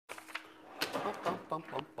bum,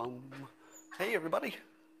 bum, bum. Hey, everybody.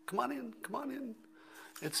 Come on in. Come on in.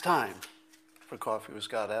 It's time for Coffee with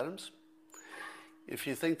Scott Adams. If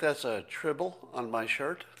you think that's a tribble on my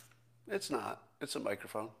shirt, it's not. It's a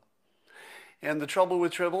microphone. And the trouble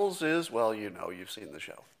with tribbles is, well, you know, you've seen the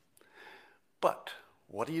show. But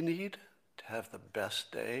what do you need to have the best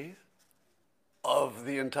day of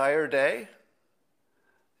the entire day?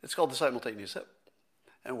 It's called the simultaneous sip.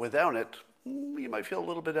 And without it, you might feel a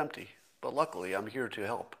little bit empty. But luckily, I'm here to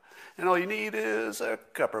help. And all you need is a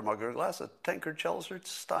cup or mug or glass, a tankard, chalice, or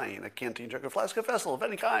stein, a canteen, jug, or flask, a vessel of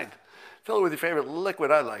any kind. Fill it with your favorite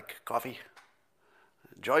liquid. I like coffee.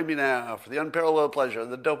 Join me now for the unparalleled pleasure,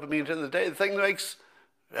 the dopamine to the day, the thing that makes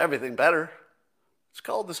everything better. It's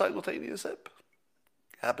called the simultaneous sip.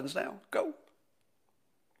 Happens now. Go.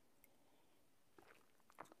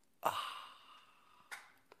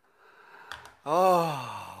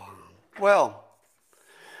 Oh, well,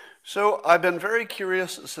 so I've been very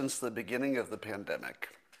curious since the beginning of the pandemic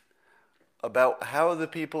about how the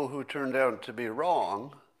people who turned out to be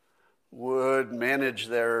wrong would manage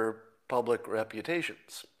their public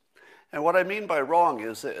reputations. And what I mean by wrong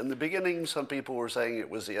is that in the beginning, some people were saying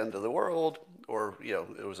it was the end of the world, or, you know,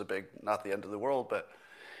 it was a big, not the end of the world, but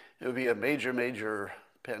it would be a major, major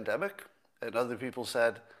pandemic. And other people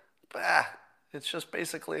said, bah, it's just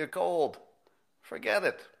basically a cold. Forget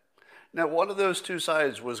it. Now, one of those two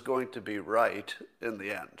sides was going to be right in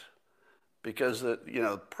the end, because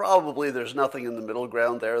probably there's nothing in the middle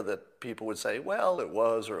ground there that people would say, well, it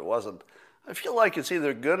was or it wasn't. I feel like it's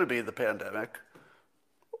either going to be the pandemic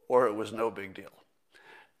or it was no big deal.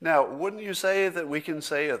 Now, wouldn't you say that we can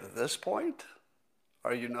say at this point,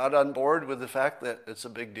 are you not on board with the fact that it's a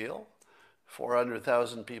big deal?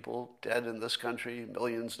 400,000 people dead in this country,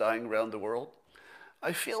 millions dying around the world.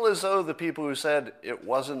 I feel as though the people who said it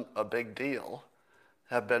wasn't a big deal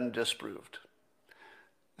have been disproved.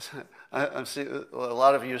 I see a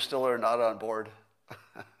lot of you still are not on board.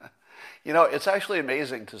 You know, it's actually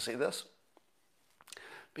amazing to see this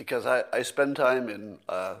because I spend time in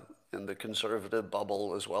the conservative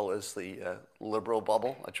bubble as well as the liberal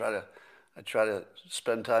bubble. I try to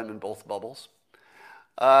spend time in both bubbles.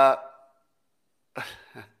 I'm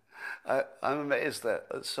amazed that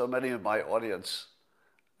so many of my audience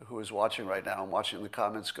who is watching right now, I'm watching the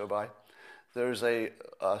comments go by, there's a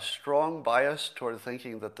strong bias toward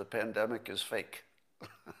thinking that the pandemic is fake.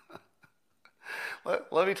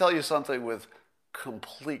 Let me tell you something with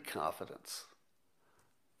complete confidence.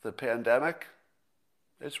 The pandemic,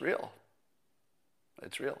 it's real.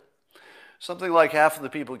 It's real. Something like half of the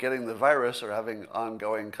people getting the virus are having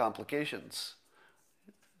ongoing complications.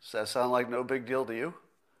 Does that sound like no big deal to you?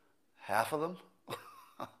 Half of them?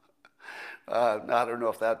 I don't know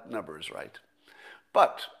if that number is right.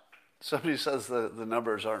 But somebody says the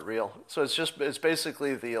numbers aren't real. So it's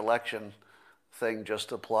basically the election thing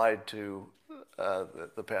just applied to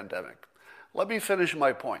the pandemic. Let me finish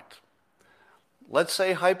my point. Let's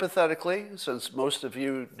say hypothetically, since most of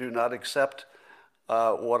you do not accept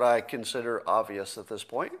what I consider obvious at this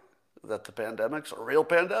point, that the pandemic's a real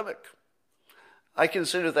pandemic. I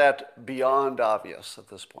consider that beyond obvious at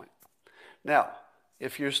this point. Now,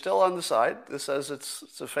 if you're still on the side that says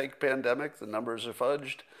it's a fake pandemic, the numbers are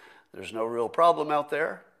fudged, there's no real problem out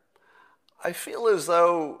there, I feel as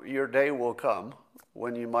though your day will come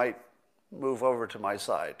when you might move over to my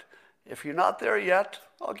side. If you're not there yet,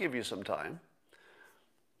 I'll give you some time.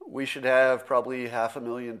 We should have probably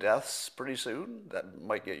 500,000 deaths pretty soon. That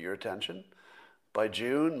might get your attention. By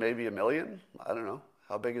June, maybe 1 million. I don't know.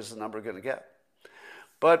 How big is the number going to get?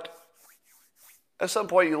 But at some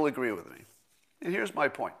point, you'll agree with me. And here's my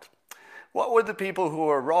point. What would the people who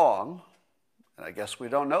are wrong, and I guess we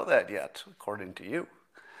don't know that yet, according to you,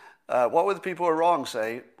 what would the people who are wrong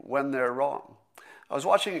say when they're wrong? I was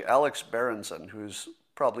watching Alex Berenson, who's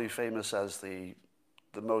probably famous as the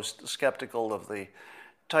most skeptical of the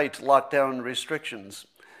tight lockdown restrictions.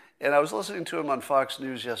 And I was listening to him on Fox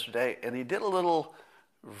News yesterday, and he did a little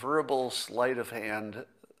verbal sleight of hand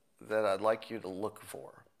that I'd like you to look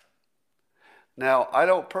for. Now, I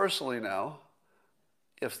don't personally know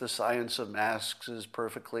if the science of masks is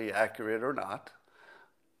perfectly accurate or not.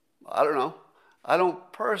 I don't know. I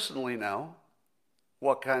don't personally know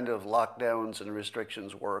what kind of lockdowns and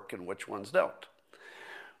restrictions work and which ones don't.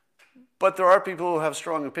 But there are people who have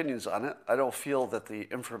strong opinions on it. I don't feel that the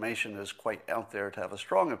information is quite out there to have a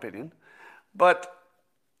strong opinion. But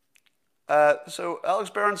so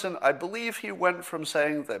Alex Berenson, I believe he went from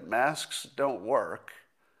saying that masks don't work.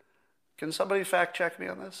 Can somebody fact check me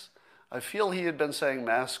on this? I feel he had been saying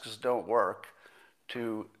masks don't work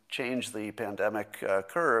to change the pandemic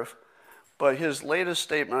curve. But his latest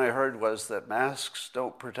statement I heard was that masks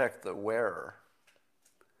don't protect the wearer.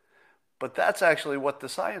 But that's actually what the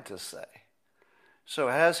scientists say. So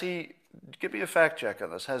give me a fact check on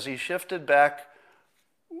this, has he shifted back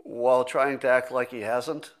while trying to act like he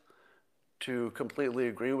hasn't to completely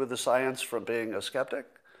agree with the science from being a skeptic?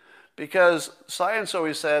 Because science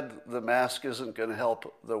always said the mask isn't going to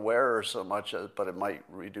help the wearer so much, but it might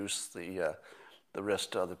reduce the risk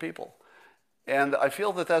to other people. And I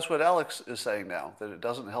feel that that's what Alex is saying now, that it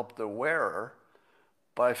doesn't help the wearer,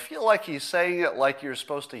 but I feel like he's saying it like you're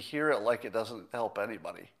supposed to hear it like it doesn't help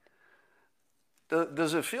anybody.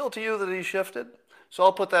 Does it feel to you that he shifted? So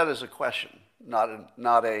I'll put that as a question, not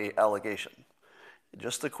a allegation.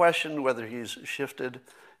 Just the question whether he's shifted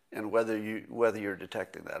and whether you're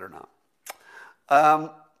detecting that or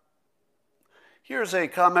not. Here's a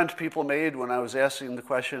comment people made when I was asking the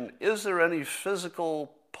question, is there any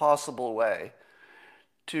physical possible way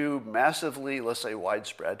to massively, let's say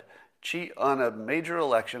widespread, cheat on a major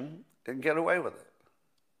election and get away with it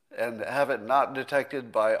and have it not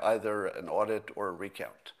detected by either an audit or a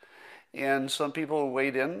recount? And some people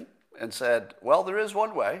weighed in and said, well, there is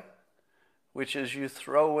one way, which is you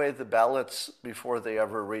throw away the ballots before they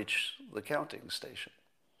ever reach the counting station.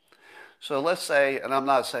 So let's say, and I'm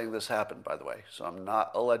not saying this happened, by the way, so I'm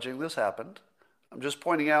not alleging this happened. I'm just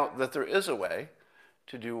pointing out that there is a way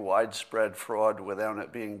to do widespread fraud without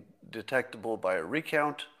it being detectable by a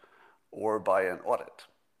recount or by an audit.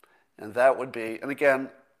 And that would be, and again,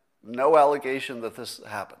 no allegation that this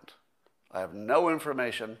happened. I have no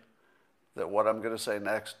information that what I'm going to say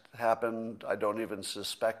next happened. I don't even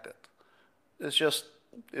suspect it. It's just,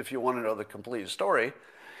 if you want to know the complete story,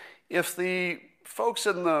 if the folks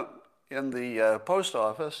in the post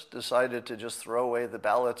office decided to just throw away the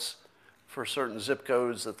ballots for certain zip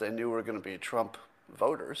codes that they knew were going to be Trump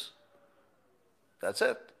voters, that's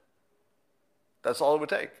it. That's all it would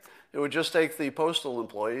take. It would just take the postal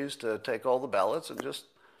employees to take all the ballots and just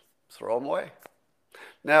throw them away.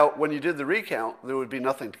 Now, when you did the recount, there would be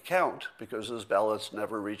nothing to count because those ballots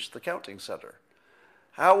never reached the counting center.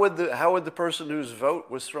 How would the person whose vote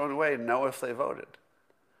was thrown away know if they voted?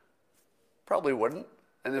 Probably wouldn't.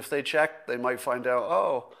 And if they checked, they might find out,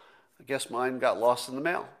 oh, I guess mine got lost in the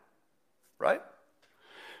mail, right?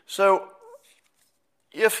 So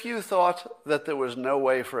if you thought that there was no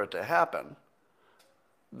way for it to happen,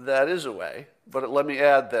 that is a way. But let me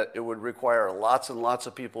add that it would require lots and lots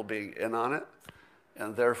of people being in on it,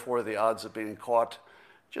 and therefore the odds of being caught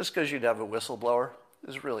just because you'd have a whistleblower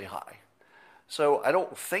is really high. So I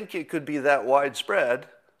don't think it could be that widespread.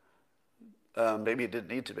 Maybe it didn't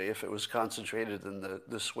need to be if it was concentrated in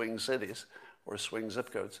the swing cities or swing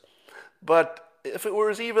zip codes. But if it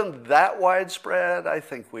was even that widespread, I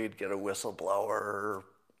think we'd get a whistleblower.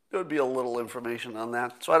 There would be a little information on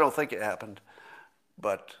that. So I don't think it happened.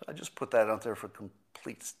 But I just put that out there for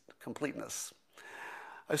completeness.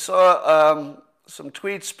 I saw some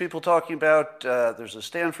tweets, people talking about there's a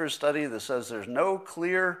Stanford study that says there's no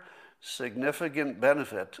clear significant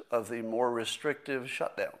benefit of the more restrictive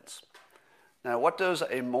shutdowns. Now, what does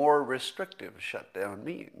a more restrictive shutdown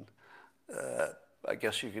mean? I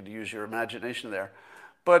guess you could use your imagination there.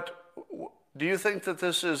 But do you think that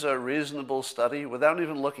this is a reasonable study without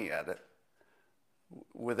even looking at it?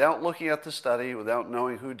 Without looking at the study, without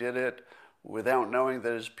knowing who did it, without knowing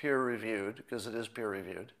that it's peer-reviewed, because it is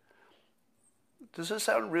peer-reviewed, does this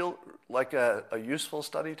sound like a useful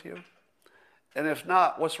study to you? And if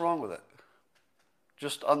not, what's wrong with it?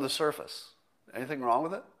 Just on the surface. Anything wrong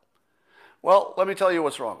with it? Well, let me tell you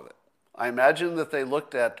what's wrong with it. I imagine that they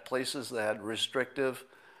looked at places that had restrictive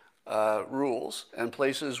rules and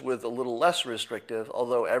places with a little less restrictive,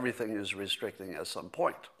 although everything is restricting at some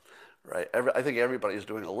point, right? I think everybody's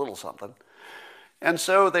doing a little something. And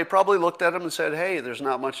so they probably looked at them and said, hey, there's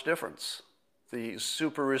not much difference. The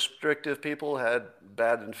super restrictive people had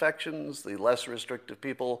bad infections. The less restrictive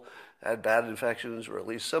people had bad infections or at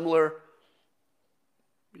least similar.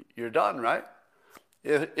 You're done, right?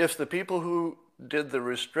 If the people who did the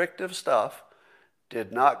restrictive stuff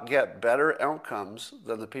did not get better outcomes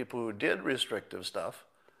than the people who did restrictive stuff,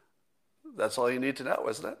 that's all you need to know,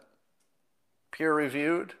 isn't it?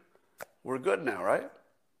 Peer-reviewed, we're good now, right?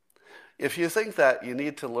 If you think that, you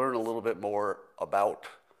need to learn a little bit more about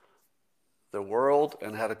the world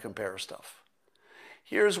and how to compare stuff.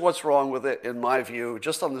 Here's what's wrong with it, in my view,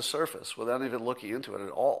 just on the surface, without even looking into it at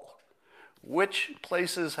all. Which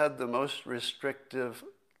places had the most restrictive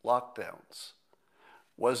lockdowns?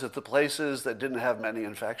 Was it the places that didn't have many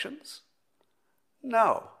infections?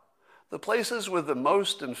 No. The places with the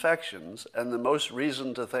most infections and the most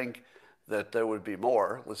reason to think that there would be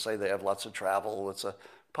more, let's say they have lots of travel, it's a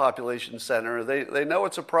population center. They know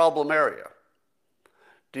it's a problem area.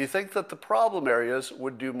 Do you think that the problem areas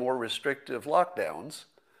would do more restrictive lockdowns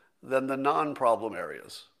than the non-problem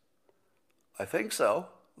areas? I think so.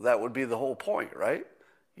 That would be the whole point, right?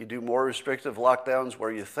 You do more restrictive lockdowns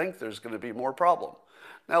where you think there's going to be more problem.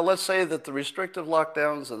 Now, let's say that the restrictive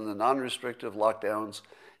lockdowns and the non-restrictive lockdowns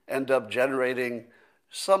end up generating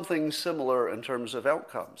something similar in terms of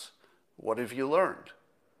outcomes. What have you learned?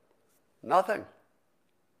 Nothing.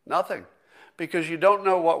 Nothing. Because you don't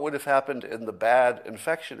know what would have happened in the bad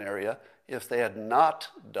infection area if they had not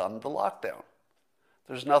done the lockdown.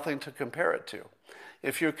 There's nothing to compare it to.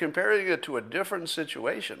 If you're comparing it to a different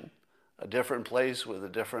situation, a different place with a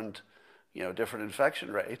different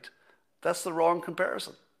infection rate, that's the wrong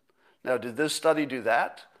comparison. Now, did this study do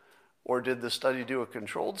that? Or did the study do a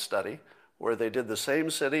controlled study where they did the same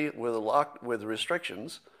city with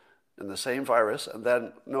restrictions and the same virus, and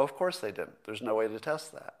then, no, of course they didn't. There's no way to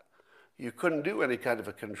test that. You couldn't do any kind of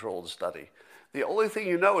a controlled study. The only thing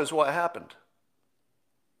you know is what happened.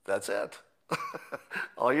 That's it.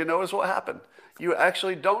 All you know is what happened. You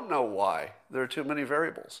actually don't know why. There are too many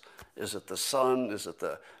variables. Is it the sun? Is it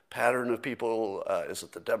the pattern of people? Is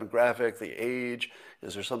it the demographic, the age?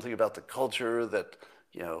 Is there something about the culture that,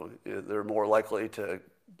 they're more likely to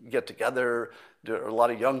get together? There are a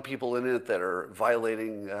lot of young people in it that are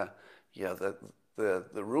violating, the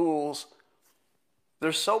rules.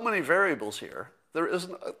 There's so many variables here. There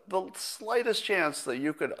isn't the slightest chance that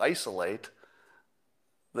you could isolate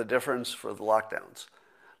the difference for the lockdowns.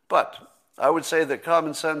 But I would say that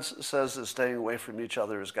common sense says that staying away from each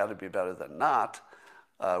other has got to be better than not,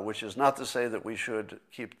 which is not to say that we should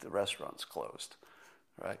keep the restaurants closed,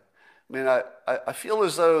 right? I mean, I feel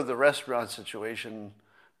as though the restaurant situation,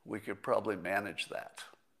 we could probably manage that,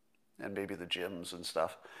 and maybe the gyms and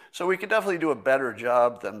stuff. So we could definitely do a better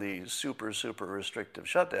job than the super, super restrictive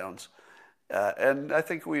shutdowns. And I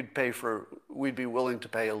think we'd be willing to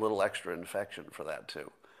pay a little extra infection for that too.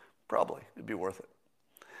 Probably, it'd be worth it.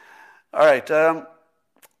 All right,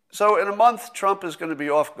 so in a month, Trump is going to be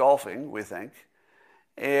off golfing, we think.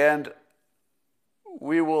 And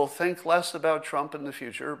we will think less about Trump in the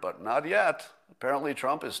future, but not yet. Apparently,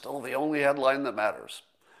 Trump is still the only headline that matters,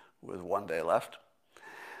 with one day left.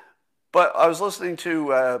 But I was listening to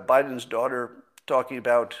Biden's daughter talking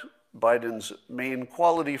about Biden's main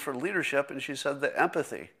quality for leadership, and she said that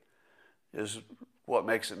empathy is what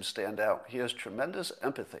makes him stand out. He has tremendous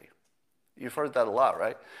empathy. You've heard that a lot,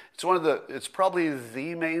 right? It's probably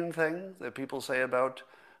the main thing that people say about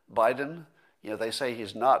Biden. They say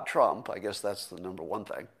he's not Trump. I guess that's the number one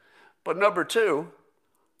thing. But number two,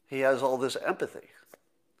 he has all this empathy.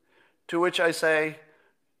 To which I say,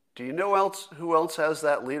 do you know who else has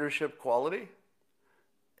that leadership quality?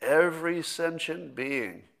 Every sentient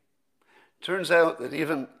being. Turns out that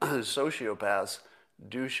even sociopaths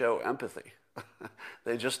do show empathy.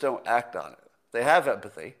 They just don't act on it. They have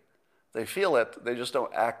empathy. They feel it. They just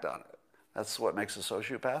don't act on it. That's what makes a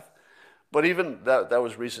sociopath. But even that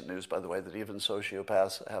was recent news, by the way, that even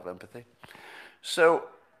sociopaths have empathy. So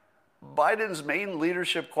Biden's main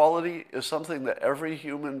leadership quality is something that every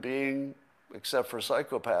human being, except for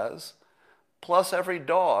psychopaths, plus every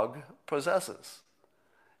dog, possesses.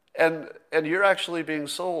 And you're actually being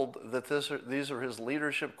sold that these are his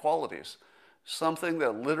leadership qualities, something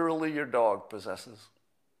that literally your dog possesses,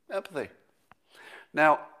 empathy.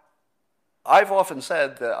 Now, I've often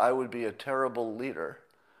said that I would be a terrible leader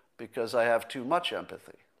because I have too much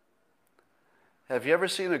empathy. Have you ever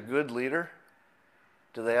seen a good leader?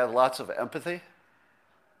 Do they have lots of empathy?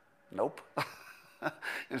 Nope.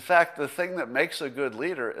 In fact, the thing that makes a good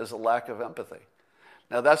leader is a lack of empathy.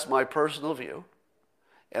 Now, that's my personal view.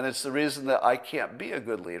 And it's the reason that I can't be a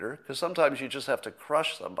good leader, because sometimes you just have to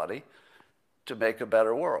crush somebody to make a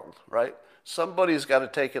better world, right? Somebody's got to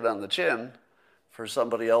take it on the chin for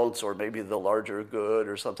somebody else, or maybe the larger good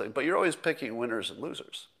or something. But you're always picking winners and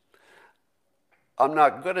losers. I'm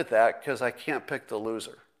not good at that because I can't pick the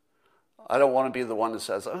loser. I don't want to be the one that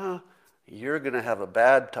says, you're going to have a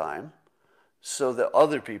bad time so that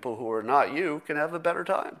other people who are not you can have a better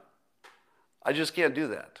time. I just can't do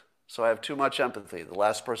that. So I have too much empathy. The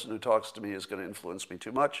last person who talks to me is going to influence me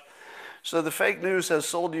too much. So the fake news has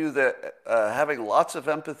sold you that having lots of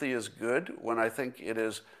empathy is good when I think it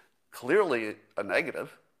is clearly a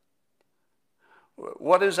negative.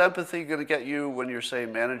 What is empathy going to get you when you're, say,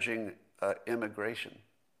 managing immigration?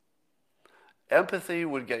 Empathy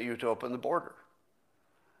would get you to open the border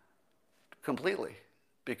completely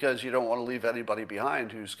because you don't want to leave anybody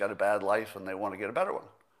behind who's got a bad life and they want to get a better one.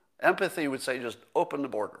 Empathy would say just open the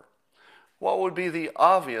border. What would be the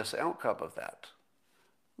obvious outcome of that?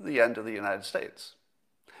 The end of the United States.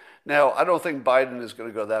 Now, I don't think Biden is going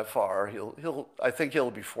to go that far. I think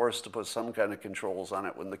he'll be forced to put some kind of controls on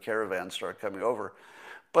it when the caravans start coming over.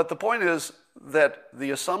 But the point is that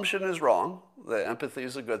the assumption is wrong, that empathy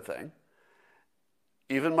is a good thing.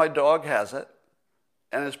 Even my dog has it,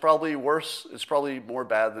 and it's probably worse, it's probably more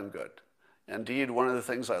bad than good. Indeed, one of the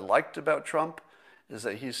things I liked about Trump is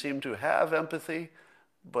that he seemed to have empathy,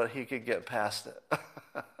 but he could get past it.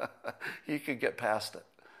 He could get past it.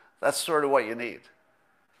 That's sort of what you need.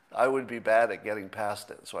 I would be bad at getting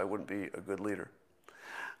past it, so I wouldn't be a good leader.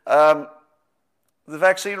 The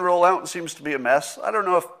vaccine rollout seems to be a mess. I don't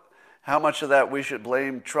know how much of that we should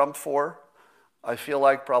blame Trump for. I feel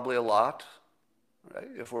like probably a lot, right?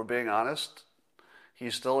 If we're being honest.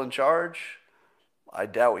 He's still in charge. I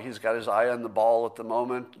doubt he's got his eye on the ball at the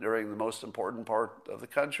moment during the most important part of the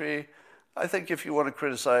country. I think if you want to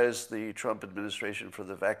criticize the Trump administration for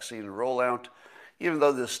the vaccine rollout, even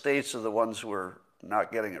though the states are the ones who are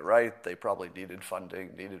not getting it right, they probably needed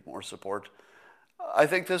funding, needed more support. I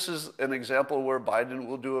think this is an example where Biden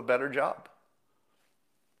will do a better job.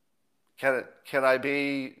 Can I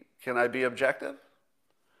be objective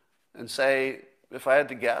and say, if I had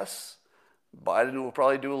to guess, Biden will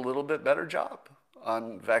probably do a little bit better job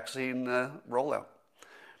on vaccine rollout?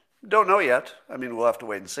 Don't know yet. I mean, we'll have to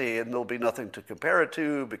wait and see, and there'll be nothing to compare it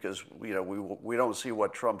to because we don't see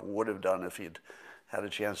what Trump would have done if he'd had a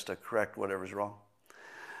chance to correct whatever's wrong.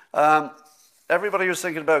 Everybody who's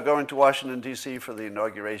thinking about going to Washington, D.C. for the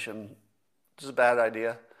inauguration, this is a bad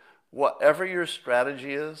idea. Whatever your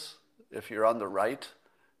strategy is, if you're on the right,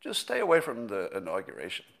 just stay away from the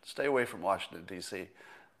inauguration. Stay away from Washington, D.C.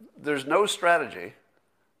 There's no strategy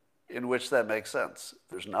in which that makes sense.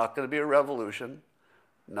 There's not going to be a revolution.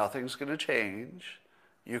 Nothing's going to change.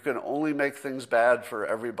 You can only make things bad for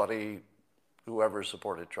everybody, whoever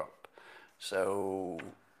supported Trump. So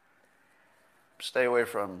stay away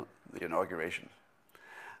from the inauguration.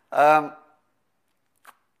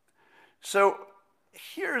 So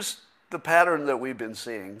here's the pattern that we've been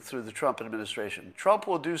seeing through the Trump administration. Trump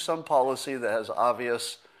will do some policy that has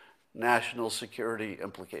obvious national security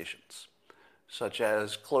implications, such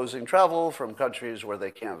as closing travel from countries where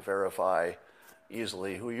they can't verify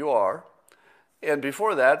easily who you are. And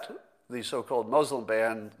before that, the so-called Muslim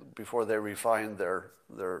ban, before they refined their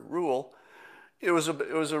rule, it was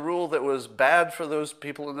a rule that was bad for those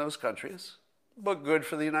people in those countries, but good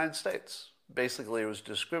for the United States. Basically, it was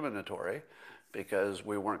discriminatory because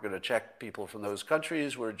we weren't going to check people from those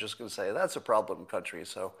countries. We were just going to say, that's a problem country,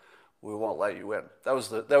 so we won't let you in. That was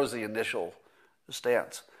the initial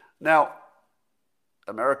stance. Now,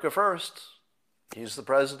 America first. He's the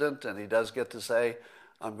president, and he does get to say,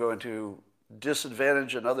 I'm going to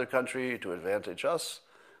disadvantage another country to advantage us.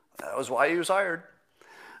 That was why he was hired.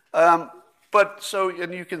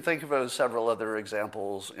 And you can think of several other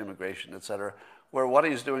examples, immigration, et cetera, where what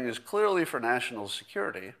he's doing is clearly for national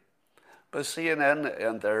security, but CNN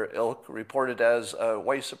and their ilk report it as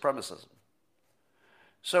white supremacism.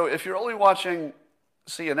 So if you're only watching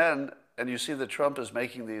CNN and you see that Trump is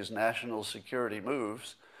making these national security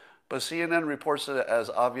moves, but CNN reports it as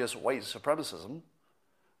obvious white supremacism,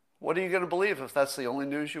 what are you going to believe if that's the only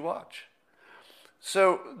news you watch?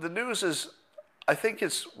 So the news is, I think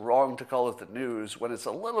it's wrong to call it the news when it's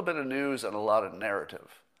a little bit of news and a lot of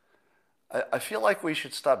narrative. I feel like we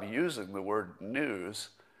should stop using the word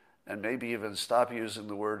news and maybe even stop using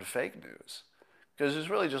the word fake news, because it's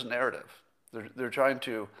really just narrative. They're trying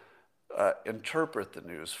to interpret the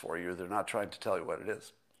news for you. They're not trying to tell you what it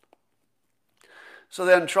is. So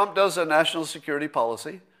then Trump does a national security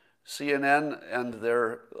policy. CNN and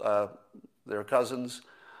their cousins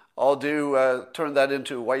all do turn that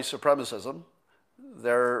into white supremacism.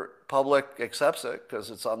 Their public accepts it because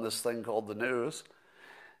it's on this thing called the news.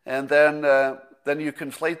 And then you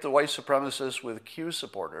conflate the white supremacists with Q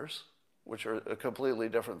supporters, which are a completely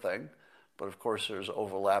different thing. But of course, there's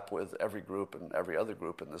overlap with every group and every other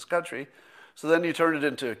group in this country. So then you turn it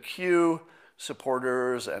into Q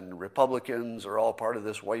supporters, and Republicans are all part of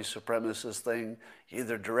this white supremacist thing,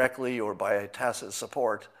 either directly or by tacit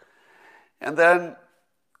support. And then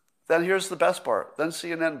here's the best part. Then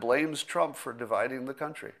CNN blames Trump for dividing the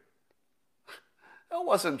country. That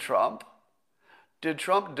wasn't Trump. Did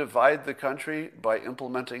Trump divide the country by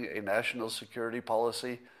implementing a national security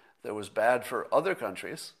policy that was bad for other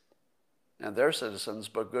countries and their citizens,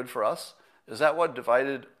 but good for us? Is that what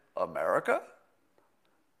divided America?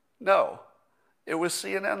 No. It was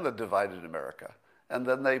CNN that divided America. And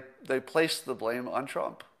then they placed the blame on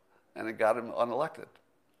Trump, and it got him unelected.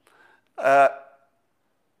 How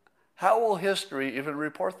will history even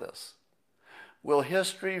report this? Will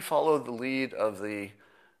history follow the lead of the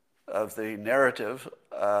of the narrative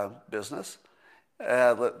business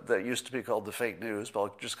that used to be called the fake news, but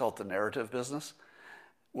I'll just call it the narrative business.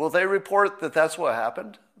 Will they report that that's what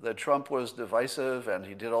happened? That Trump was divisive and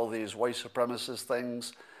he did all these white supremacist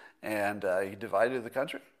things and he divided the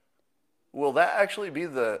country? Will that actually be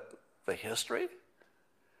the history?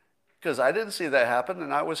 Because I didn't see that happen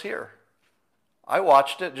and I was here. I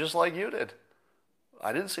watched it just like you did.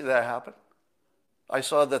 I didn't see that happen. I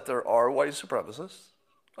saw that there are white supremacists,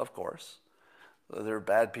 of course. There are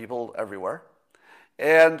bad people everywhere.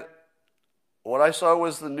 And what I saw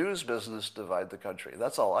was the news business divide the country.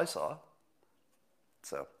 That's all I saw.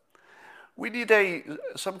 So we need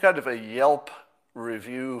some kind of a Yelp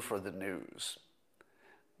review for the news.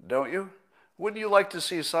 Don't you? Wouldn't you like to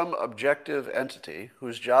see some objective entity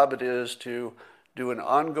whose job it is to do an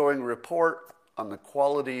ongoing report on the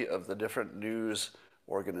quality of the different news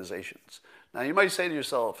organizations? Now you might say to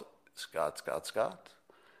yourself, Scott,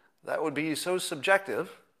 that would be so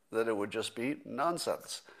subjective that it would just be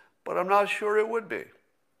nonsense. But I'm not sure it would be.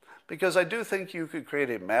 Because I do think you could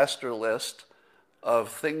create a master list of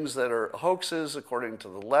things that are hoaxes according to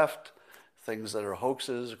the left, things that are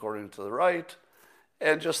hoaxes according to the right,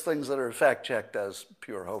 and just things that are fact-checked as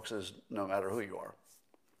pure hoaxes no matter who you are.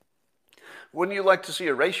 Wouldn't you like to see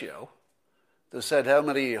a ratio that said how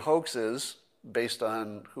many hoaxes, based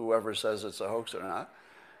on whoever says it's a hoax or not,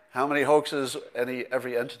 how many hoaxes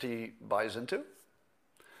every entity buys into?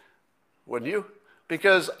 Wouldn't you?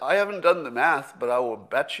 Because I haven't done the math, but I will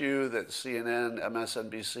bet you that CNN,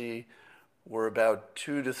 MSNBC were about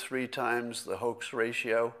 2 to 3 times the hoax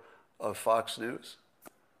ratio of Fox News,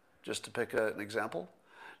 just to pick an example.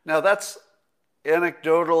 Now that's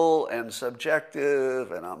anecdotal and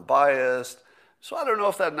subjective and unbiased, so I don't know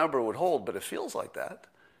if that number would hold, but it feels like that.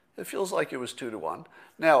 It feels like it was 2 to 1.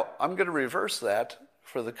 Now, I'm going to reverse that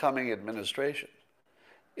for the coming administration.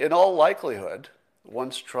 In all likelihood,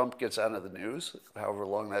 once Trump gets out of the news, however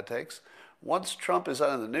long that takes, once Trump is out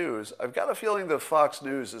of the news, I've got a feeling that Fox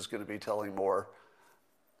News is going to be telling more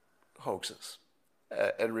hoaxes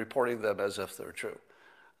and reporting them as if they're true.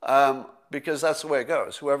 Because that's the way it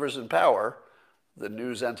goes. Whoever's in power, the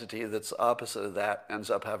news entity that's opposite of that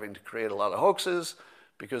ends up having to create a lot of hoaxes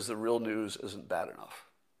because the real news isn't bad enough,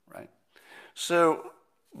 right? So,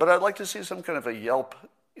 but I'd like to see some kind of a Yelp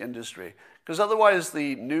industry, because otherwise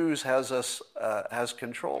the news has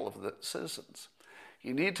control of the citizens.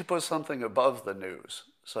 You need to put something above the news,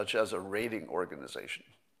 such as a rating organization.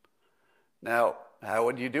 Now, how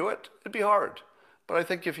would you do it? It'd be hard. But I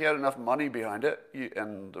think if you had enough money behind it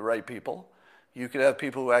and the right people, you could have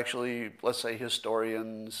people who actually, let's say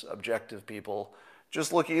historians, objective people,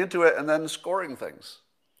 just looking into it and then scoring things.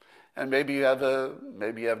 And maybe you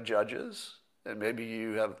have judges, and maybe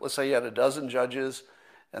you have, let's say you had a dozen judges,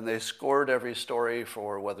 and they scored every story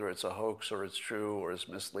for whether it's a hoax or it's true or it's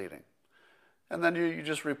misleading. And then you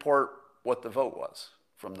just report what the vote was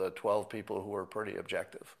from the 12 people who were pretty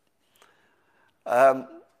objective. I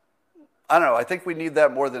don't know, I think we need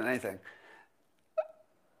that more than anything.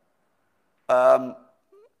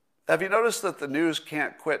 Have you noticed that the news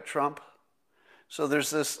can't quit Trump? So there's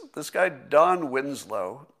this guy, Don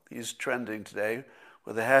Winslow, he's trending today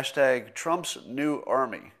with the hashtag Trump's New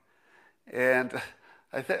Army. And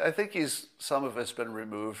I think some of it's been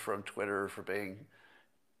removed from Twitter for being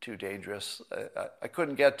too dangerous. I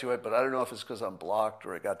couldn't get to it, but I don't know if it's because I'm blocked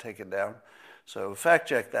or it got taken down. So fact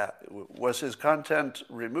check that. Was his content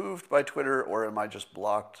removed by Twitter, or am I just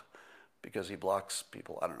blocked because he blocks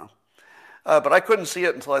people? I don't know. But I couldn't see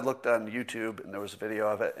it until I looked on YouTube, and there was a video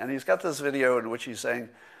of it. And he's got this video in which he's saying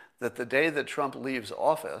that the day that Trump leaves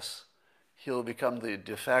office, he'll become the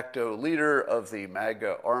de facto leader of the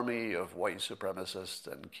MAGA army of white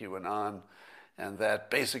supremacists and QAnon, and that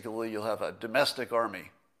basically you'll have a domestic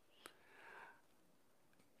army.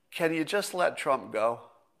 Can you just let Trump go?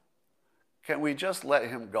 Can we just let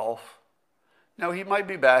him golf? Now, he might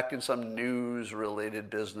be back in some news-related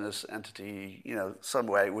business entity, some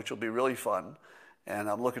way, which will be really fun, and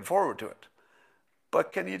I'm looking forward to it.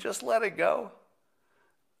 But can you just let it go?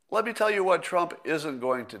 Let me tell you what Trump isn't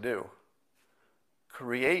going to do.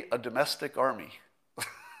 Create a domestic army.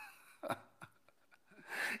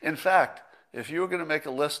 In fact, if you were going to make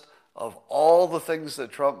a list of all the things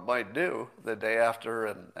that Trump might do the day after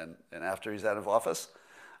and after he's out of office,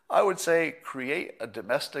 I would say create a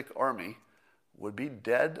domestic army would be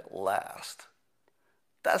dead last.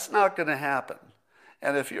 That's not going to happen.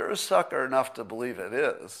 And if you're a sucker enough to believe it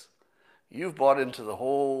is, you've bought into the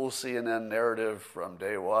whole CNN narrative from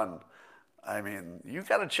day one. I mean, you've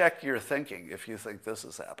got to check your thinking if you think this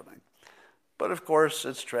is happening. But of course,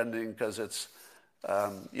 it's trending because it's,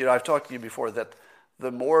 I've talked to you before that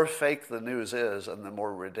the more fake the news is and the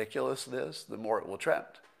more ridiculous it is, the more it will trend.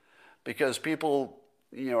 Because people,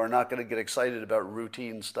 are not going to get excited about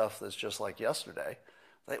routine stuff that's just like yesterday.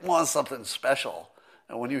 They want something special.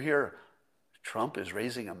 And when you hear Trump is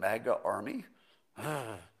raising a MAGA army,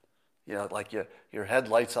 like your head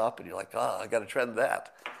lights up and you're like, I got to trend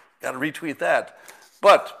that. Got to retweet that.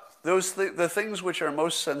 But the things which are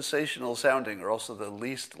most sensational sounding are also the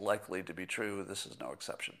least likely to be true. This is no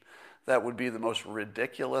exception. That would be the most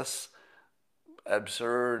ridiculous,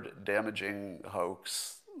 absurd, damaging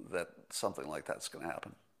hoax that something like that's going to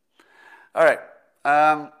happen. All right.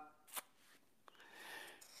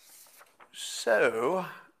 So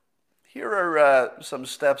here are some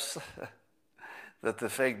steps that the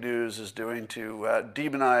fake news is doing to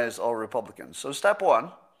demonize all Republicans. So step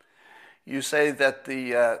one, you say that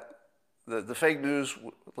the fake news,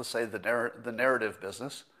 let's say the narrative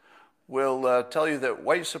business, will tell you that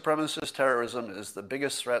white supremacist terrorism is the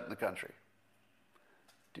biggest threat in the country.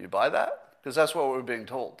 Do you buy that? Because that's what we're being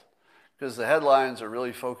told. Because the headlines are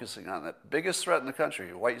really focusing on it. Biggest threat in the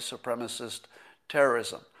country, white supremacist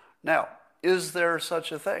terrorism. Now, is there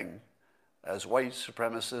such a thing as white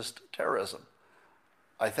supremacist terrorism?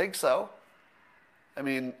 I think so. I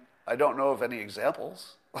mean, I don't know of any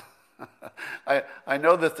examples. I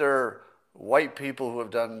know that there are white people who have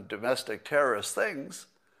done domestic terrorist things.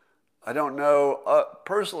 I don't know,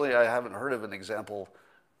 personally, I haven't heard of an example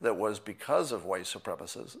that was because of white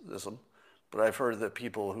supremacism, but I've heard that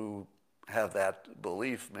people who have that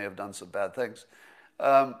belief may have done some bad things.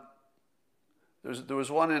 There was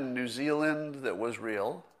one in New Zealand that was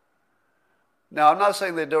real. Now, I'm not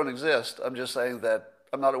saying they don't exist. I'm just saying that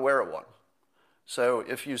I'm not aware of one. So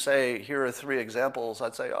if you say, here are 3 examples,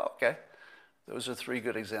 I'd say, oh, okay, those are 3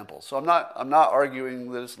 good examples. So I'm not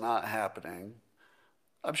arguing that it's not happening.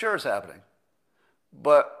 I'm sure it's happening.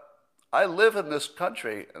 But I live in this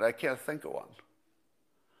country, and I can't think of one.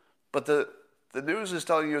 But the news is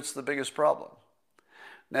telling you it's the biggest problem.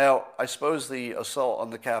 Now, I suppose the assault on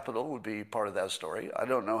the Capitol would be part of that story. I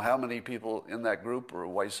don't know how many people in that group were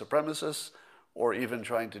white supremacists or even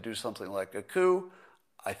trying to do something like a coup.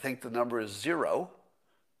 I think the number is 0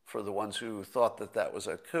 for the ones who thought that that was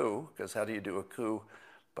a coup, because how do you do a coup?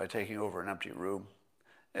 By taking over an empty room.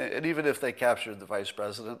 And even if they captured the vice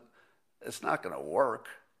president, it's not going to work,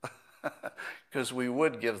 because we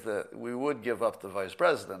would give up the vice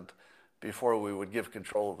president before we would give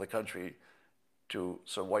control of the country to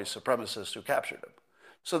some white supremacists who captured him.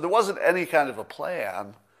 So there wasn't any kind of a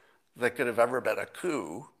plan that could have ever been a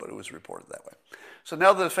coup, but it was reported that way. So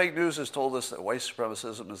now the fake news has told us that white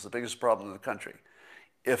supremacism is the biggest problem in the country.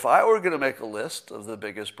 If I were going to make a list of the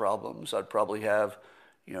biggest problems, I'd probably have,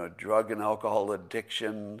 drug and alcohol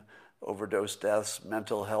addiction, overdose deaths,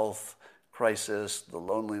 mental health crisis, the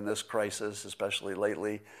loneliness crisis, especially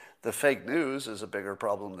lately. The fake news is a bigger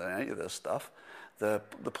problem than any of this stuff. The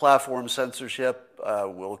platform censorship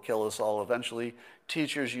will kill us all eventually.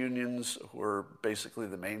 Teachers' unions, who are basically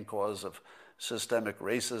the main cause of systemic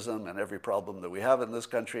racism and every problem that we have in this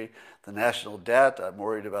country. The national debt, I'm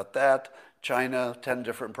worried about that. China, 10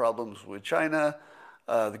 different problems with China.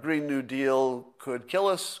 The Green New Deal could kill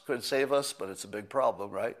us, could save us, but it's a big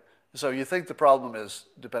problem, right? So you think the problem is,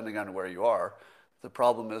 depending on where you are, the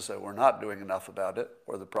problem is that we're not doing enough about it,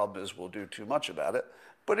 or the problem is we'll do too much about it.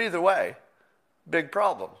 But either way, big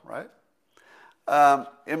problem, right?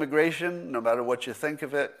 Immigration, no matter what you think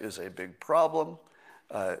of it, is a big problem.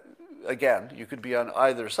 Again, you could be on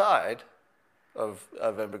either side of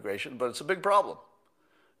immigration, but it's a big problem.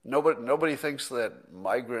 Nobody thinks that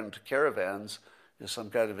migrant caravans is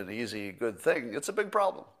some kind of an easy, good thing. It's a big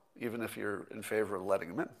problem, even if you're in favor of letting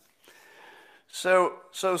them in. So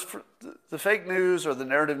the fake news or the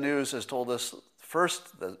narrative news has told us,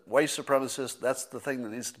 first, the white supremacist, that's the thing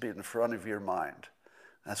that needs to be in front of your mind.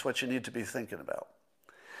 That's what you need to be thinking about.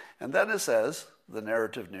 And then it says, the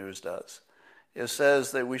narrative news does, it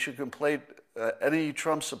says that we should complete any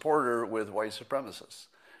Trump supporter with white supremacists.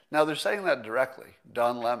 Now, they're saying that directly.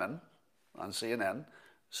 Don Lemon on CNN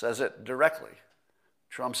says it directly.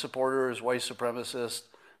 Trump supporters, white supremacists,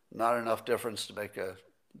 not enough difference to make a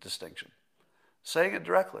distinction. Saying it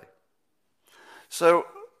directly. So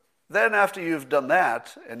then after you've done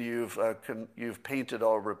that, and you've painted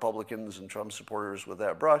all Republicans and Trump supporters with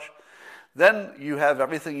that brush, then you have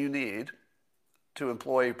everything you need to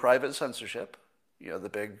employ private censorship, the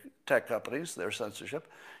big tech companies, their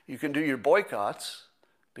censorship. You can do your boycotts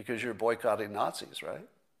because you're boycotting Nazis, right?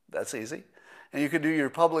 That's easy. And you can do your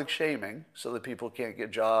public shaming so that people can't get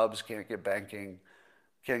jobs, can't get banking,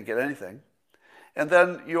 can't get anything. And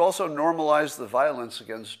then you also normalize the violence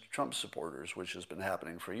against Trump supporters, which has been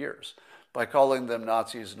happening for years. By calling them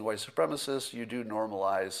Nazis and white supremacists, you do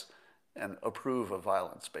normalize and approve of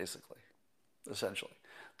violence, basically, essentially.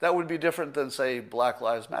 That would be different than, say, Black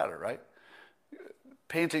Lives Matter, right?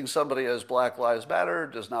 Painting somebody as Black Lives Matter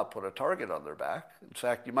does not put a target on their back. In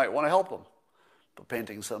fact, you might want to help them. But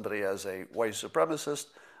painting somebody as a white supremacist,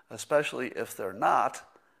 especially if they're not,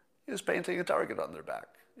 is painting a target on their back.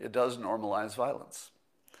 It does normalize violence.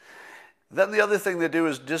 Then the other thing they do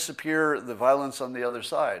is disappear the violence on the other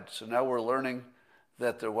side. So now we're learning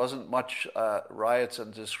that there wasn't much riots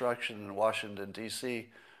and destruction in Washington, D.C.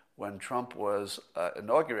 when Trump was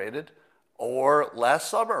inaugurated, or last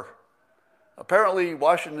summer. Apparently,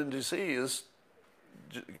 Washington, D.C. has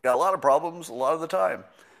got a lot of problems a lot of the time,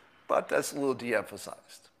 but that's a little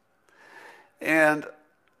de-emphasized. And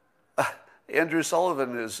Andrew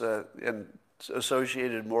Sullivan is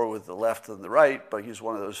associated more with the left than the right, but he's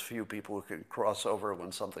one of those few people who can cross over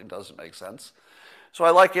when something doesn't make sense. So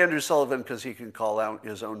I like Andrew Sullivan because he can call out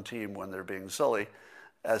his own team when they're being silly,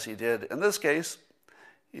 as he did in this case.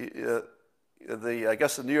 I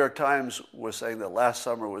guess the New York Times was saying that last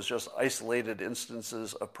summer was just isolated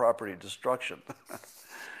instances of property destruction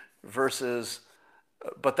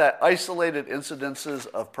but that isolated incidences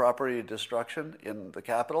of property destruction in the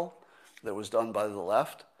Capitol that was done by the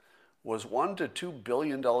left was $1 to $2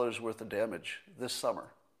 billion worth of damage this summer.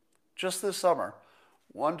 Just this summer,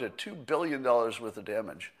 $1 to $2 billion worth of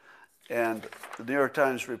damage. And the New York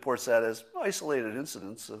Times reports that as isolated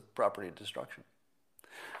incidents of property destruction.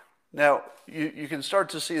 Now, you can start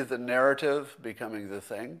to see the narrative becoming the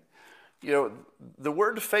thing. You know, the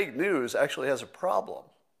word fake news actually has a problem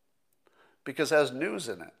because it has news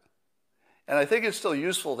in it. And I think it's still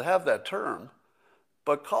useful to have that term,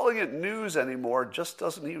 but calling it news anymore just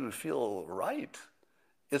doesn't even feel right.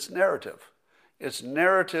 It's narrative. It's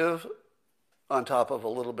narrative on top of a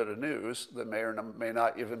little bit of news that may or may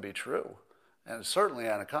not even be true, and certainly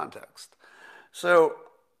out of context. So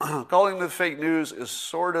calling it fake news is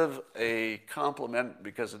sort of a compliment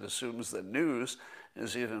because it assumes that news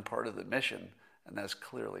is even part of the mission, and that's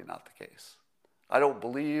clearly not the case. I don't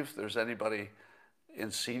believe there's anybody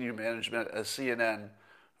in senior management at CNN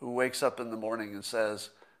who wakes up in the morning and says,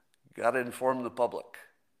 got to inform the public.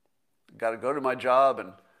 Got to go to my job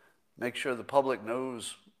and make sure the public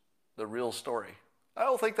knows the real story. I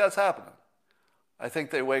don't think that's happening. I think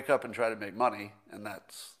they wake up and try to make money, and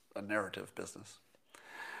that's a narrative business.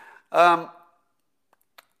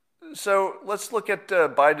 So let's look at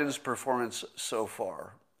Biden's performance so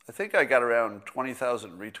far. I think I got around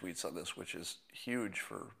 20,000 retweets on this, which is huge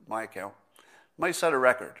for my account. Might set a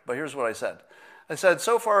record, but here's what I said. I said,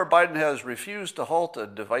 so far Biden has refused to halt a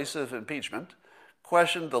divisive impeachment,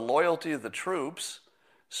 questioned the loyalty of the troops,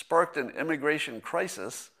 sparked an immigration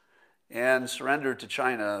crisis, and surrendered to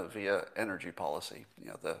China via energy policy,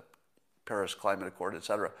 the Paris Climate Accord, et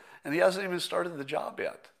cetera. And he hasn't even started the job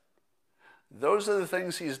yet. Those are the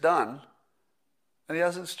things he's done, and he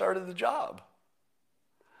hasn't started the job.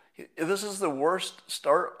 This is the worst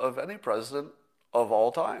start of any president of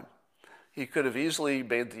all time. He could have easily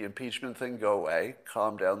made the impeachment thing go away,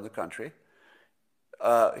 calm down the country.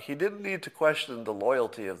 He didn't need to question the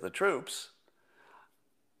loyalty of the troops.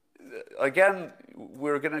 Again,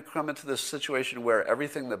 we're going to come into this situation where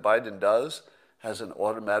everything that Biden does has an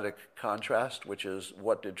automatic contrast, which is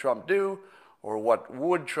what did Trump do or what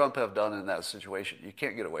would Trump have done in that situation. You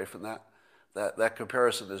can't get away from that. That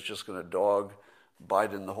comparison is just going to dog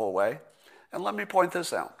Biden the whole way. And let me point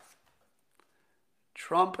this out.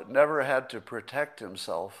 Trump never had to protect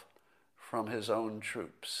himself from his own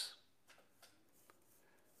troops.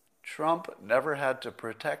 Trump never had to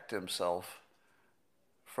protect himself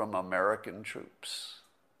from American troops.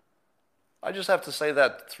 I just have to say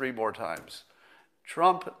that 3 more times.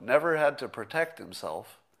 Trump never had to protect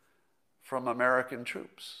himself from American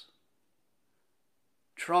troops.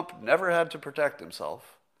 Trump never had to protect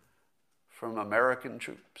himself from American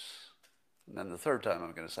troops. And then the 3rd time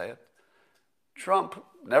I'm going to say it. Trump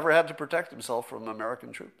never had to protect himself from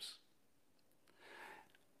American troops.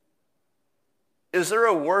 Is there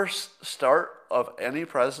a worse start of any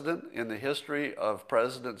president in the history of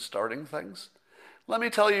presidents starting things? Let me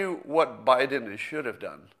tell you what Biden should have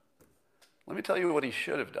done. Let me tell you what he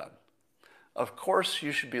should have done. Of course,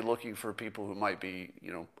 you should be looking for people who might be,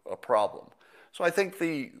 a problem. So I think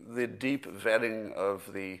the deep vetting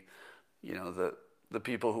of the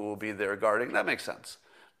people who will be there guarding, that makes sense.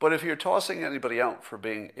 But if you're tossing anybody out for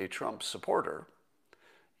being a Trump supporter,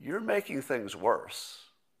 you're making things worse,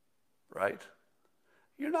 right?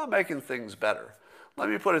 You're not making things better. Let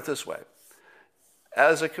me put it this way.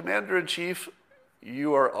 As a commander-in-chief,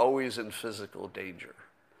 you are always in physical danger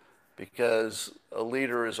because a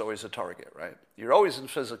leader is always a target, right? You're always in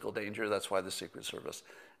physical danger. That's why the Secret Service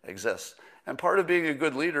exists. And part of being a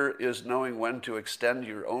good leader is knowing when to extend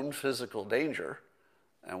your own physical danger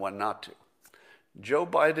and when not to. Joe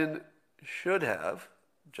Biden should have,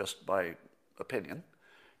 just by opinion,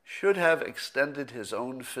 should have extended his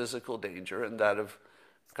own physical danger and that of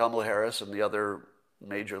Kamala Harris and the other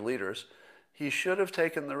major leaders. He should have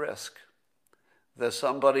taken the risk that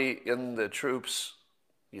somebody in the troops,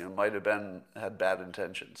 might have had bad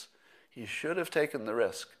intentions. He should have taken the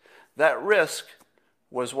risk. That risk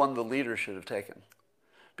was one the leader should have taken.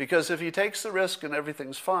 Because if he takes the risk and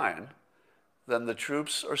everything's fine, then the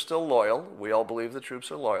troops are still loyal. We all believe the troops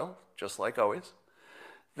are loyal, just like always.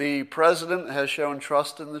 The president has shown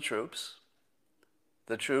trust in the troops.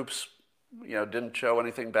 The troops, didn't show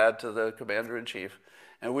anything bad to the commander-in-chief,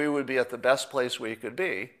 and we would be at the best place we could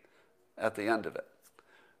be at the end of it.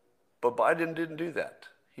 But Biden didn't do that.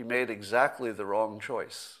 He made exactly the wrong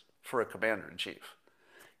choice for a commander-in-chief.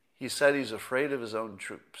 He said he's afraid of his own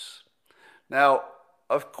troops. Now,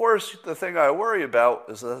 of course, the thing I worry about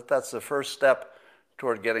is that that's the first step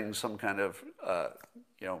toward getting some kind of,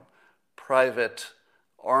 private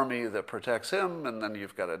army that protects him, and then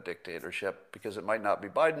you've got a dictatorship, because it might not be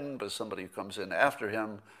Biden, but somebody who comes in after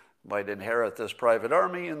him might inherit this private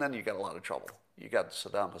army, and then you got a lot of trouble. You got the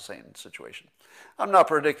Saddam Hussein situation. I'm not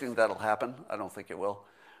predicting that'll happen. I don't think it will.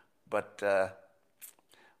 But,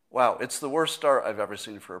 wow, it's the worst start I've ever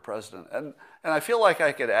seen for a president. And I feel like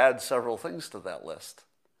I could add several things to that list.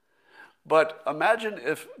 But imagine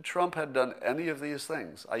if Trump had done any of these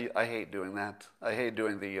things. I hate doing that. I hate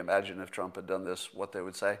doing the imagine if Trump had done this, what they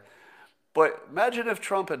would say. But imagine if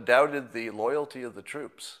Trump had doubted the loyalty of the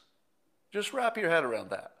troops. Just wrap your head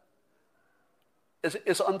around that.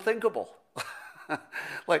 It's unthinkable.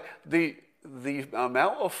 Like the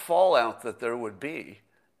amount of fallout that there would be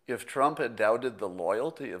if Trump had doubted the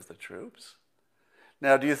loyalty of the troops.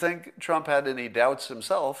 Now, do you think Trump had any doubts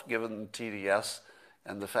himself, given TDS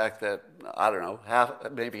and the fact that, I don't know,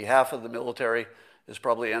 maybe half of the military is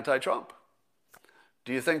probably anti-Trump?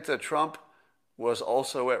 Do you think that Trump was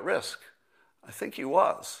also at risk? I think he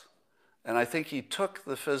was. And I think he took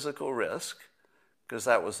the physical risk because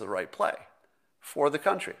that was the right play for the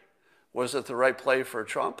country. Was it the right play for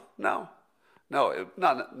Trump? No. No,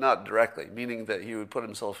 not directly, meaning that he would put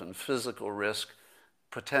himself in physical risk,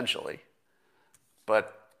 potentially.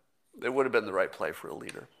 But it would have been the right play for a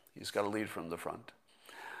leader. He's got to lead from the front.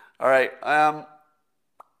 All right.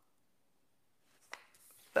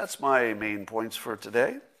 That's my main points for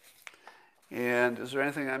today. And is there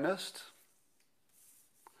anything I missed?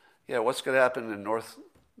 Yeah, what's going to happen in North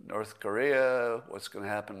Korea? What's going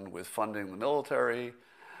to happen with funding the military?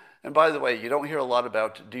 And by the way, you don't hear a lot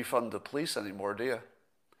about defund the police anymore, do you?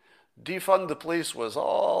 Defund the police was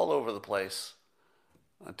all over the place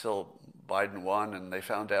until Biden won and they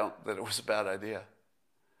found out that it was a bad idea.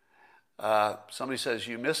 Somebody says,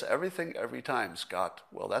 you miss everything every time, Scott.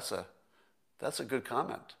 Well, that's a good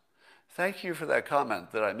comment. Thank you for that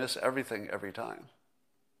comment that I miss everything every time.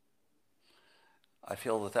 I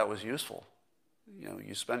feel that was useful.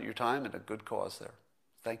 You spent your time in a good cause there.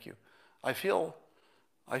 Thank you. I feel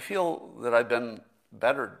that I've been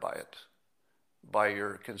bettered by it, by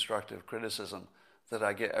your constructive criticism, that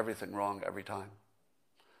I get everything wrong every time.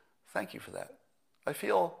 Thank you for that. I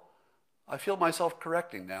feel myself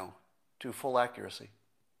correcting now to full accuracy.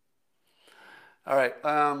 All right.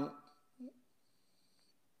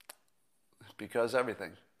 Because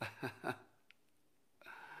everything.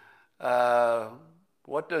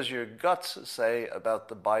 What does your guts say about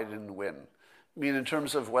the Biden win? I mean, in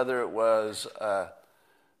terms of whether it was a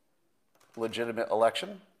legitimate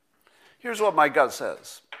election? Here's what my gut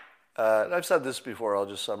says. And I've said this before, I'll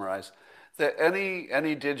just summarize. That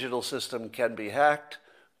any digital system can be hacked,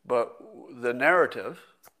 but the narrative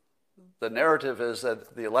is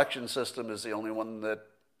that the election system is the only one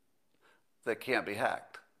that can't be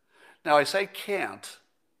hacked. Now, I say can't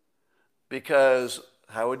because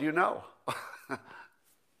how would you know?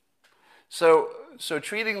 So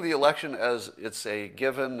treating the election as it's a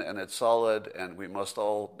given and it's solid and we must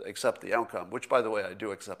all accept the outcome, which, by the way, I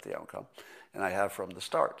do accept the outcome, and I have from the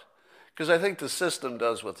start. Because I think the system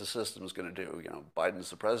does what the system is going to do. Biden's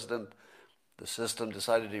the president. The system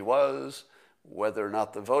decided he was. Whether or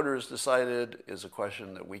not the voters decided is a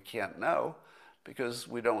question that we can't know because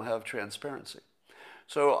we don't have transparency.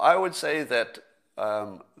 So I would say that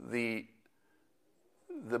the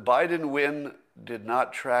Biden win did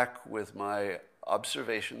not track with my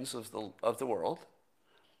observations of the world.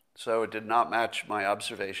 So it did not match my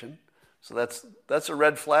observation. So that's a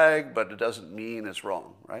red flag, but it doesn't mean it's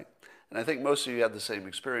wrong, right? And I think most of you had the same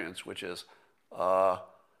experience, which is,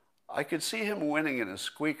 I could see him winning in a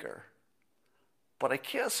squeaker, but I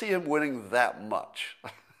can't see him winning that much.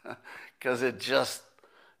 Because it just,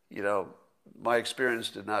 my experience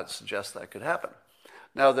did not suggest that could happen.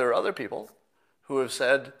 Now, there are other people who have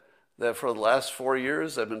said that for the last 4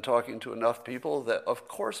 years, I've been talking to enough people that, of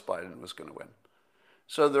course, Biden was going to win.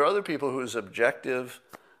 So there are other people whose objective,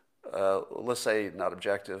 let's say not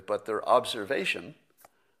objective, but their observation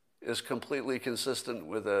is completely consistent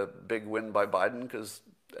with a big win by Biden because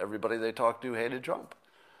everybody they talked to hated Trump.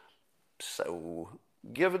 So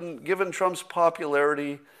given Trump's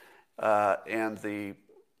popularity and the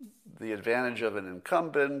advantage of an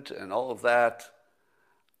incumbent and all of that,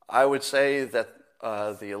 I would say that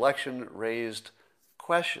the election raised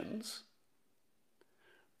questions,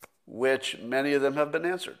 which many of them have been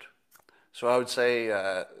answered. So I would say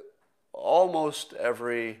almost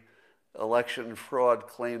every election fraud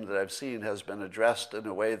claim that I've seen has been addressed in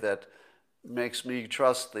a way that makes me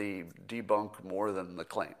trust the debunk more than the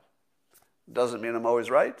claim. Doesn't mean I'm always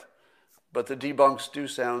right, but the debunks do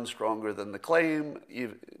sound stronger than the claim,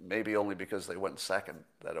 maybe only because they went second.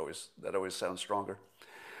 That always sounds stronger.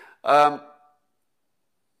 How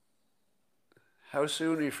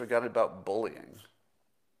soon you forgot about bullying?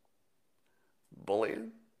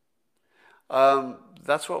 Bullying?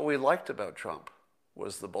 That's what we liked about Trump,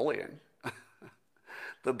 was the bullying.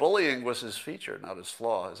 The bullying was his feature, not his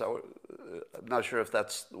flaw. I'm not sure if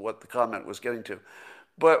that's what the comment was getting to.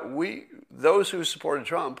 But those who supported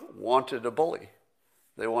Trump wanted a bully.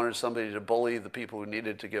 They wanted somebody to bully the people who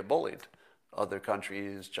needed to get bullied. Other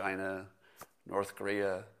countries, China, North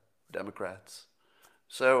Korea, Democrats.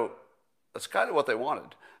 So that's kind of what they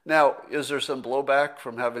wanted. Now, is there some blowback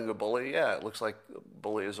from having a bully? Yeah, it looks like a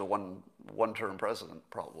bully is a one-term president,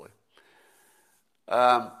 probably.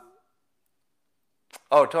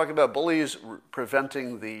 Talking about bullies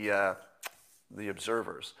preventing the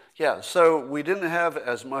observers. Yeah, so we didn't have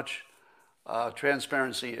as much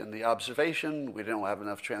transparency in the observation. We didn't have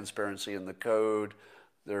enough transparency in the code.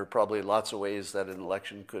 There are probably lots of ways that an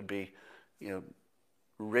election could be,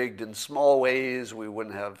 rigged in small ways. We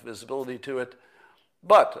wouldn't have visibility to it.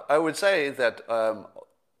 But I would say that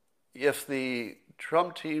if the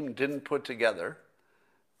Trump team didn't put together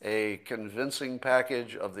a convincing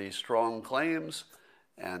package of the strong claims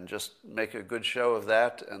and just make a good show of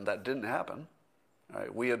that, and that didn't happen.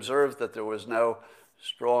 Right? We observed that there was no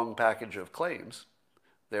strong package of claims.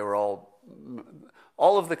 They were all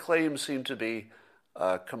of the claims seemed to be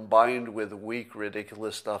combined with weak,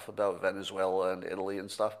 ridiculous stuff about Venezuela and Italy and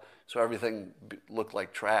stuff. So everything looked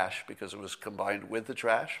like trash because it was combined with the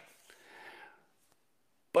trash.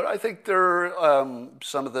 But I think there are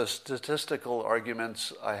some of the statistical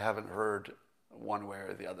arguments I haven't heard one way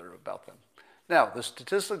or the other about them. Now, the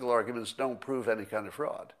statistical arguments don't prove any kind of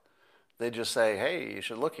fraud. They just say, hey, you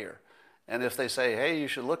should look here. And if they say, hey, you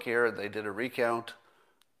should look here, and they did a recount,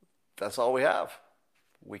 that's all we have.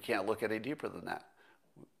 We can't look any deeper than that.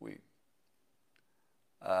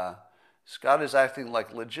 Scott is acting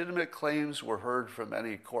like legitimate claims were heard from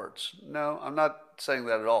any courts. No, I'm not saying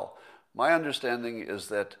that at all. My understanding is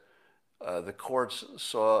that the courts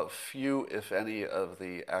saw few, if any, of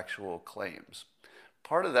the actual claims.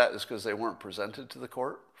 Part of that is because they weren't presented to the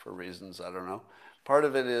court for reasons I don't know. Part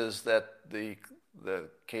of it is that the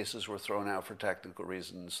cases were thrown out for technical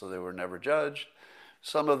reasons, so they were never judged.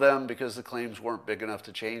 Some of them because the claims weren't big enough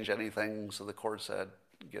to change anything, so the court said,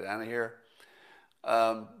 get out of here.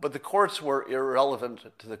 But the courts were irrelevant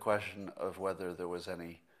to the question of whether there was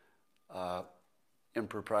any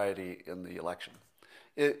impropriety in the election.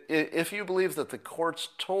 If you believe that the courts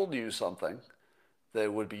told you something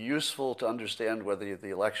that would be useful to understand whether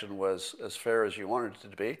the election was as fair as you wanted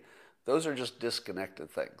it to be, those are just disconnected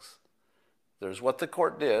things. There's what the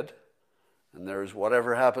court did, and there's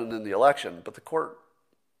whatever happened in the election, but the court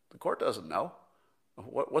doesn't know.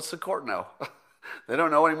 What's the court know? They don't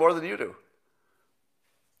know any more than you do.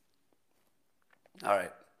 All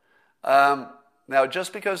right. Now,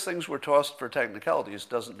 just because things were tossed for technicalities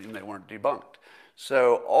doesn't mean they weren't debunked.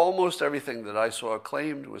 So almost everything that I saw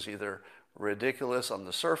claimed was either ridiculous on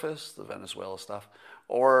the surface, the Venezuela stuff,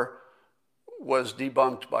 or was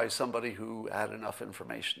debunked by somebody who had enough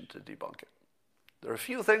information to debunk it. There are a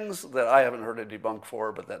few things that I haven't heard a debunk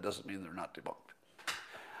for, but that doesn't mean they're not debunked.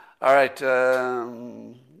 All right.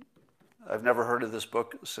 I've never heard of this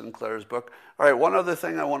book, Sinclair's book. All right, one other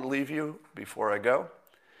thing I want to leave you before I go.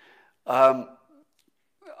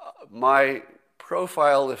 My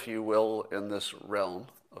profile, if you will, in this realm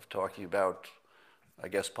of talking about, I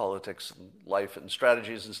guess, politics and life and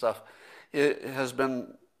strategies and stuff, it has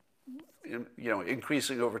been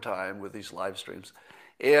increasing over time with these live streams.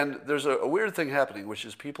 And there's a weird thing happening, which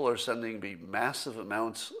is people are sending me massive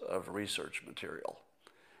amounts of research material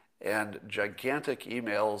and gigantic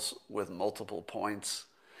emails with multiple points.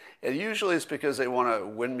 And usually it's because they want to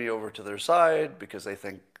win me over to their side, because they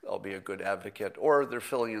think I'll be a good advocate, or they're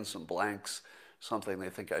filling in some blanks, something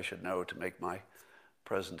they think I should know to make my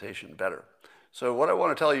presentation better. So what I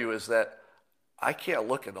want to tell you is that I can't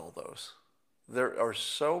look at all those. There are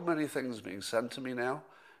so many things being sent to me now,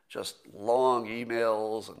 just long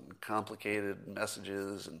emails and complicated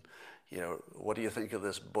messages and, what do you think of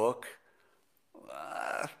this book?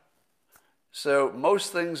 So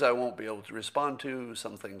most things I won't be able to respond to.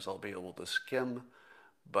 Some things I'll be able to skim.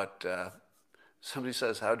 But somebody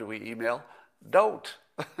says, how do we email? Don't.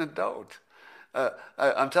 Don't.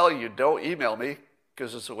 I'm telling you, don't email me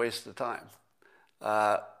because it's a waste of time.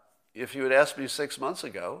 If you had asked me 6 months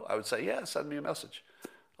ago, I would say, yeah, send me a message.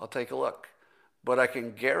 I'll take a look. But I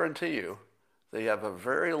can guarantee you that you have a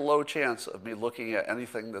very low chance of me looking at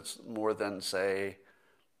anything that's more than, say,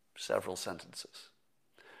 several sentences.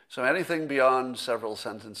 So anything beyond several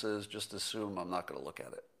sentences, just assume I'm not going to look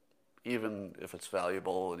at it, even if it's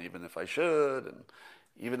valuable and even if I should and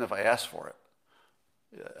even if I ask for it.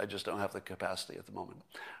 I just don't have the capacity at the moment.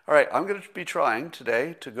 All right, I'm going to be trying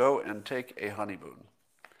today to go and take a honeymoon.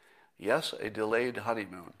 Yes, a delayed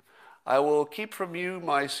honeymoon. I will keep from you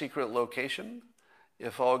my secret location.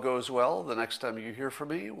 If all goes well, the next time you hear from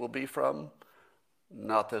me will be from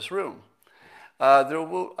not this room.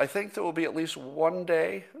 I think there will be at least one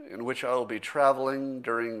day in which I will be traveling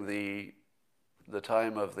during the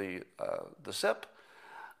time of the SIP.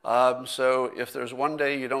 So if there's one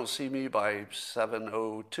day you don't see me by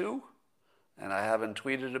 7:02, and I haven't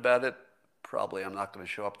tweeted about it, probably I'm not going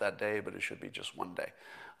to show up that day, but it should be just one day.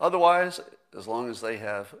 Otherwise, as long as they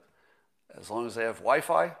have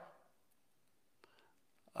Wi-Fi,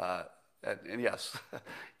 and yes,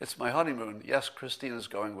 it's my honeymoon. Yes, Christine is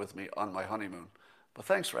going with me on my honeymoon. But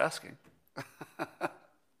thanks for asking.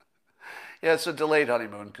 Yeah, it's a delayed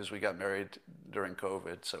honeymoon because we got married during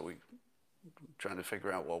COVID, so we're trying to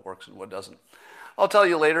figure out what works and what doesn't. I'll tell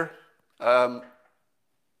you later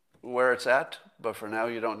where it's at, but for now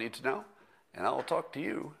you don't need to know. And I will talk to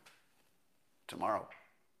you tomorrow.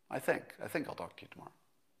 I think I'll talk to you tomorrow.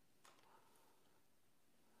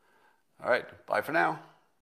 All right, bye for now.